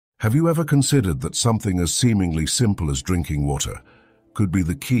Have you ever considered that something as seemingly simple as drinking water could be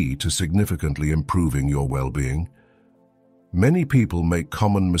the key to significantly improving your well-being? Many people make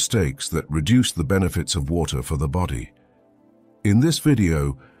common mistakes that reduce the benefits of water for the body. In this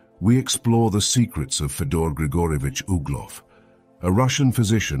video, we explore the secrets of Fedor Grigorievich Uglov, a Russian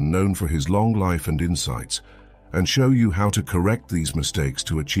physician known for his long life and insights, and show you how to correct these mistakes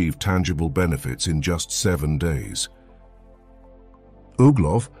to achieve tangible benefits in just 7 days.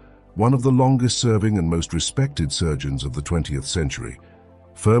 Uglov, one of the longest-serving and most respected surgeons of the 20th century,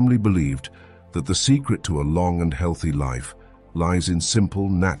 firmly believed that the secret to a long and healthy life lies in simple,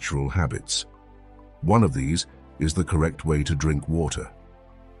 natural habits. One of these is the correct way to drink water.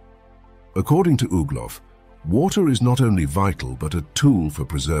 According to Uglov, water is not only vital but a tool for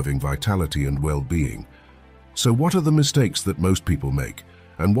preserving vitality and well-being. So what are the mistakes that most people make,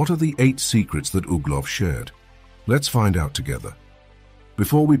 and what are the 8 secrets that Uglov shared? Let's find out together.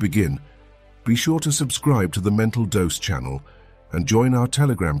 Before we begin, be sure to subscribe to the Mental Dose channel and join our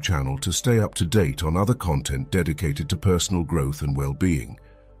Telegram channel to stay up to date on other content dedicated to personal growth and well-being.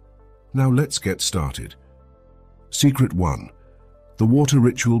 Now let's get started. Secret 1. The water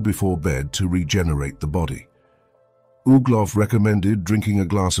ritual before bed to regenerate the body. Uglov recommended drinking a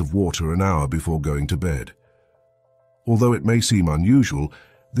glass of water an hour before going to bed. Although it may seem unusual,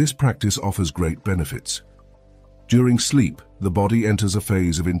 this practice offers great benefits. During sleep, the body enters a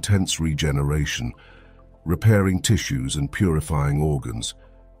phase of intense regeneration, repairing tissues and purifying organs.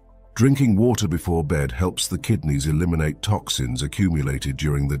 Drinking water before bed helps the kidneys eliminate toxins accumulated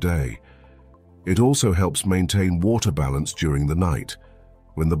during the day. It also helps maintain water balance during the night,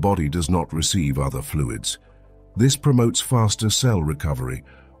 when the body does not receive other fluids. This promotes faster cell recovery,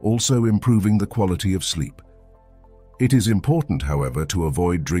 also improving the quality of sleep. It is important, however, to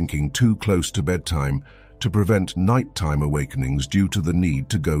avoid drinking too close to bedtime to prevent nighttime awakenings due to the need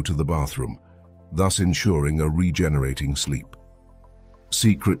to go to the bathroom, thus ensuring a regenerating sleep.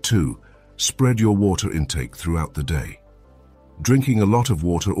 Secret 2. Spread your water intake throughout the day. Drinking a lot of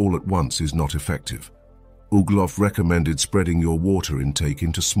water all at once is not effective. Uglov recommended spreading your water intake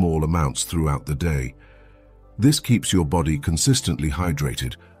into small amounts throughout the day. This keeps your body consistently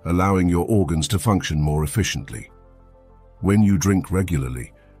hydrated, allowing your organs to function more efficiently. When you drink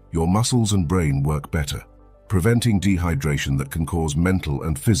regularly, your muscles and brain work better, preventing dehydration that can cause mental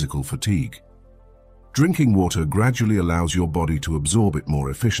and physical fatigue. Drinking water gradually allows your body to absorb it more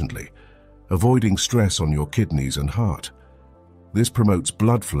efficiently, avoiding stress on your kidneys and heart. This promotes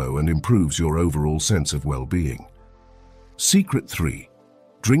blood flow and improves your overall sense of well-being. Secret 3.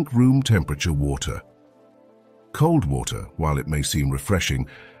 Drink room temperature water. Cold water, while it may seem refreshing,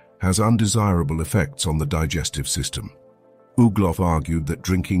 has undesirable effects on the digestive system. Uglov argued that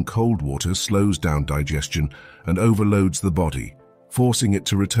drinking cold water slows down digestion and overloads the body, forcing it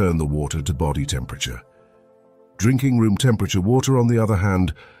to return the water to body temperature. Drinking room temperature water, on the other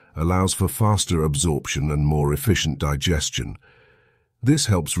hand, allows for faster absorption and more efficient digestion. This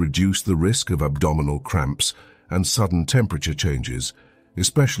helps reduce the risk of abdominal cramps and sudden temperature changes,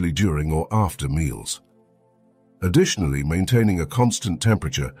 especially during or after meals. Additionally, maintaining a constant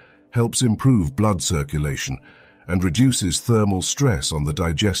temperature helps improve blood circulation and reduces thermal stress on the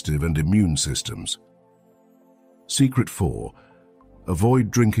digestive and immune systems. Secret 4.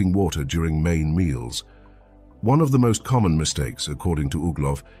 Avoid drinking water during main meals. One of the most common mistakes, according to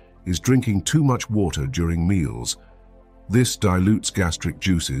Uglov, is drinking too much water during meals. This dilutes gastric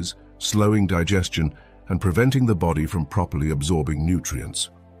juices, slowing digestion and preventing the body from properly absorbing nutrients.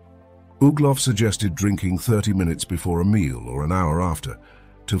 Uglov suggested drinking 30 minutes before a meal or an hour after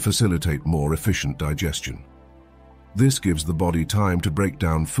to facilitate more efficient digestion. This gives the body time to break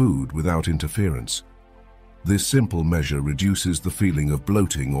down food without interference. This simple measure reduces the feeling of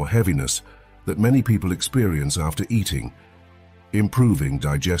bloating or heaviness that many people experience after eating, improving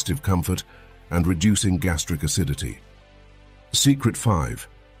digestive comfort and reducing gastric acidity. Secret 5.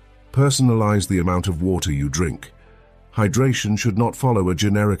 Personalize the amount of water you drink. Hydration should not follow a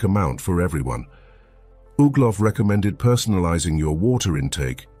generic amount for everyone. Uglov recommended personalizing your water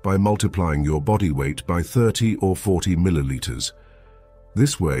intake by multiplying your body weight by 30 or 40 milliliters.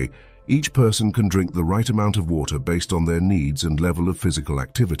 This way, each person can drink the right amount of water based on their needs and level of physical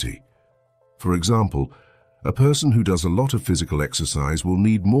activity. For example, a person who does a lot of physical exercise will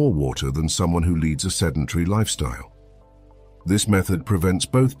need more water than someone who leads a sedentary lifestyle. This method prevents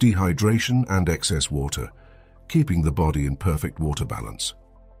both dehydration and excess water, keeping the body in perfect water balance.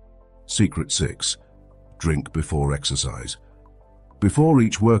 Secret 6. Drink before exercise. Before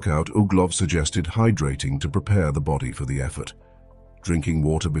each workout, Uglov suggested hydrating to prepare the body for the effort. Drinking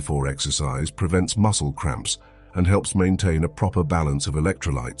water before exercise prevents muscle cramps and helps maintain a proper balance of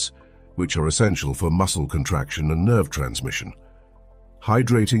electrolytes, which are essential for muscle contraction and nerve transmission.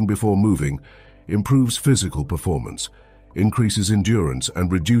 Hydrating before moving improves physical performance, increases endurance,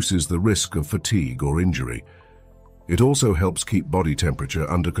 and reduces the risk of fatigue or injury. It also helps keep body temperature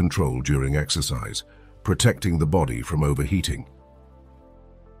under control during exercise, protecting the body from overheating.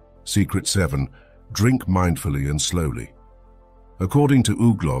 Secret 7. Drink mindfully and slowly. According to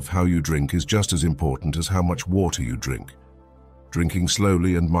Uglov, how you drink is just as important as how much water you drink. Drinking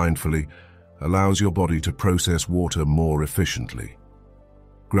slowly and mindfully allows your body to process water more efficiently.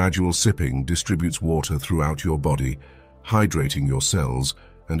 Gradual sipping distributes water throughout your body, hydrating your cells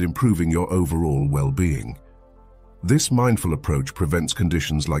and improving your overall well-being. This mindful approach prevents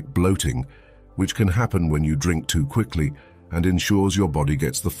conditions like bloating, which can happen when you drink too quickly, and ensures your body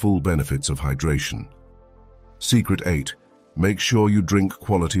gets the full benefits of hydration. Secret 8. Make sure you drink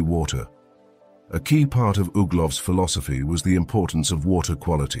quality water. A key part of Uglov's philosophy was the importance of water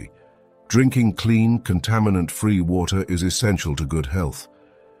quality. Drinking clean, contaminant-free water is essential to good health.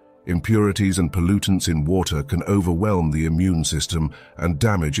 Impurities and pollutants in water can overwhelm the immune system and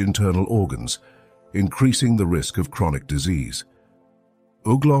damage internal organs, increasing the risk of chronic disease.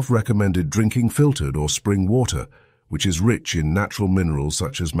 Uglov recommended drinking filtered or spring water, which is rich in natural minerals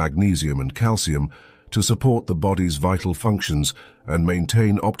such as magnesium and calcium, to support the body's vital functions and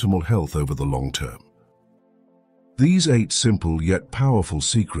maintain optimal health over the long term. These 8 simple yet powerful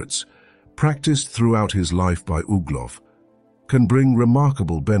secrets, practiced throughout his life by Uglov, can bring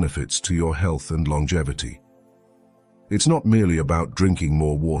remarkable benefits to your health and longevity. It's not merely about drinking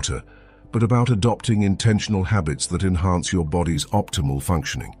more water, but about adopting intentional habits that enhance your body's optimal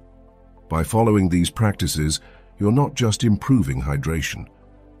functioning. By following these practices, you're not just improving hydration.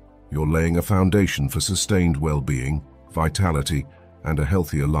 You're laying a foundation for sustained well-being, vitality, and a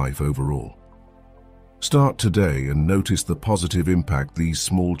healthier life overall. Start today and notice the positive impact these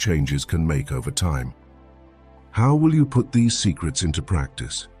small changes can make over time. How will you put these secrets into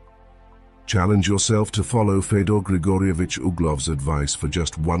practice? Challenge yourself to follow Fedor Grigorievich Uglov's advice for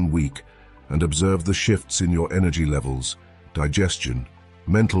just 1 week and observe the shifts in your energy levels, digestion,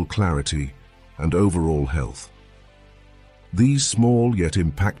 mental clarity, and overall health. These small yet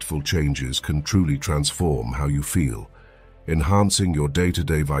impactful changes can truly transform how you feel, enhancing your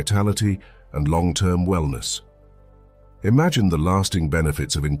day-to-day vitality and long-term wellness. Imagine the lasting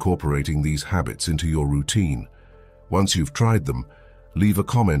benefits of incorporating these habits into your routine. Once you've tried them, leave a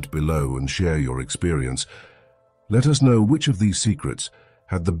comment below and share your experience. Let us know which of these secrets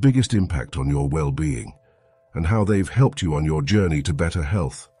had the biggest impact on your well-being and how they've helped you on your journey to better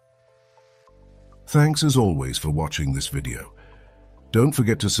health. Thanks as always for watching this video. Don't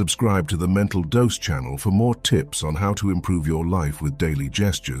forget to subscribe to the Mental Dose channel for more tips on how to improve your life with daily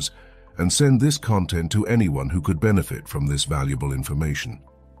gestures, and send this content to anyone who could benefit from this valuable information.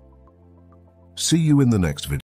 See you in the next video.